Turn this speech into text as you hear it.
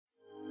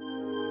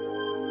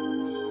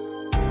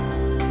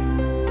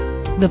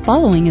The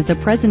following is a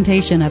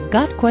presentation of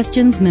Got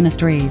Questions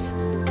Ministries.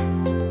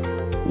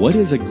 What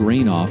is a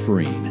grain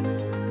offering?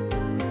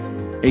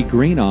 A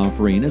grain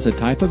offering is a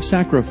type of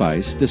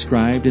sacrifice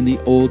described in the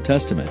Old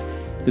Testament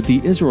that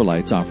the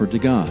Israelites offered to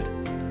God.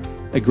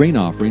 A grain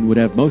offering would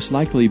have most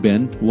likely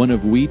been one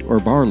of wheat or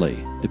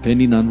barley,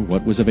 depending on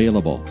what was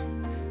available.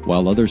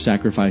 While other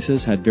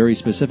sacrifices had very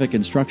specific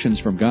instructions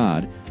from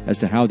God as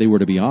to how they were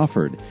to be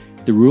offered,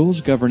 the rules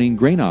governing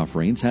grain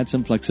offerings had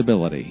some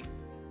flexibility.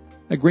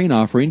 A grain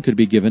offering could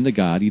be given to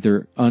God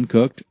either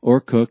uncooked or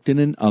cooked in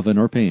an oven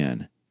or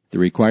pan. The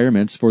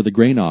requirements for the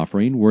grain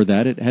offering were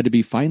that it had to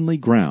be finely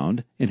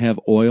ground and have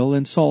oil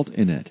and salt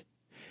in it.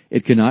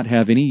 It could not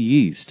have any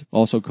yeast,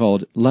 also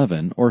called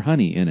leaven or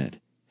honey, in it.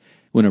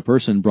 When a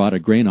person brought a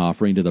grain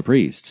offering to the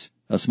priests,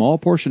 a small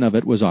portion of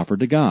it was offered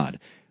to God,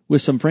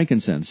 with some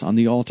frankincense on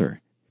the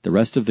altar. The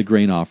rest of the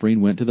grain offering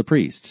went to the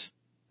priests.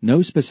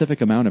 No specific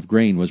amount of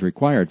grain was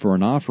required for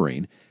an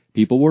offering.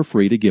 People were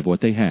free to give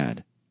what they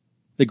had.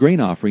 The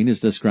grain offering is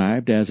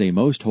described as a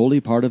most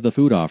holy part of the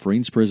food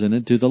offerings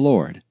presented to the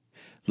Lord.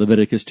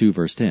 Leviticus 2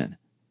 verse 10.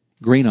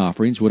 Grain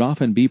offerings would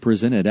often be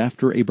presented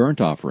after a burnt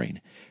offering,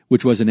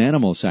 which was an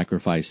animal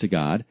sacrifice to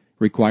God,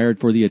 required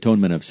for the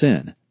atonement of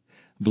sin.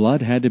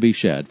 Blood had to be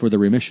shed for the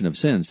remission of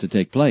sins to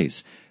take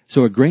place,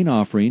 so a grain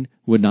offering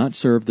would not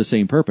serve the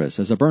same purpose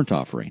as a burnt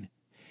offering.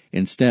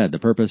 Instead, the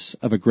purpose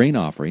of a grain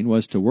offering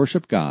was to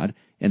worship God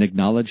and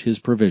acknowledge His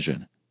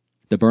provision.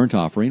 The burnt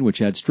offering, which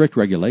had strict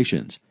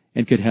regulations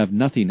and could have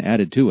nothing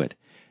added to it,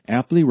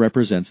 aptly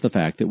represents the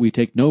fact that we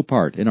take no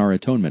part in our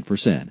atonement for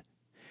sin.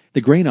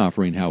 The grain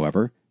offering,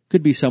 however,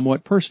 could be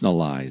somewhat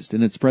personalized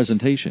in its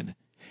presentation.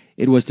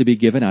 It was to be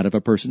given out of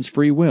a person's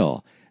free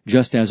will,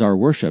 just as our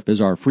worship is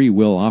our free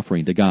will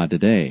offering to God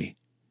today.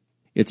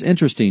 It's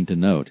interesting to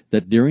note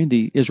that during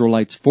the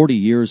Israelites' 40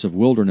 years of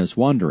wilderness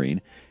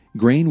wandering,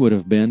 grain would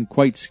have been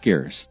quite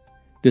scarce.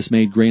 This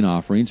made grain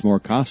offerings more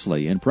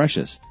costly and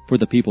precious for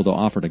the people to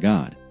offer to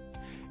God.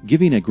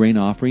 Giving a grain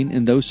offering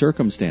in those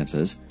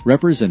circumstances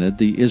represented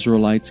the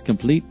Israelites'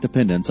 complete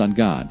dependence on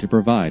God to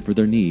provide for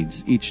their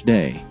needs each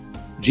day.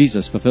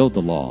 Jesus fulfilled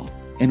the law,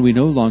 and we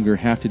no longer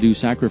have to do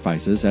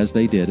sacrifices as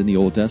they did in the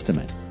Old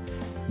Testament.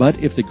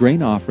 But if the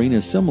grain offering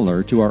is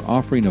similar to our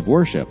offering of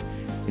worship,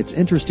 it's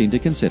interesting to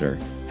consider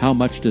how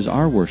much does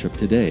our worship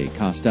today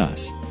cost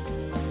us.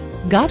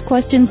 Got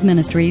Questions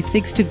Ministry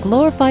seeks to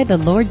glorify the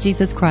Lord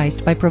Jesus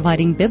Christ by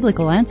providing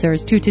biblical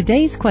answers to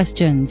today's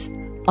questions.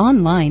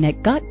 Online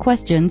at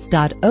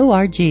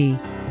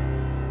gotquestions.org.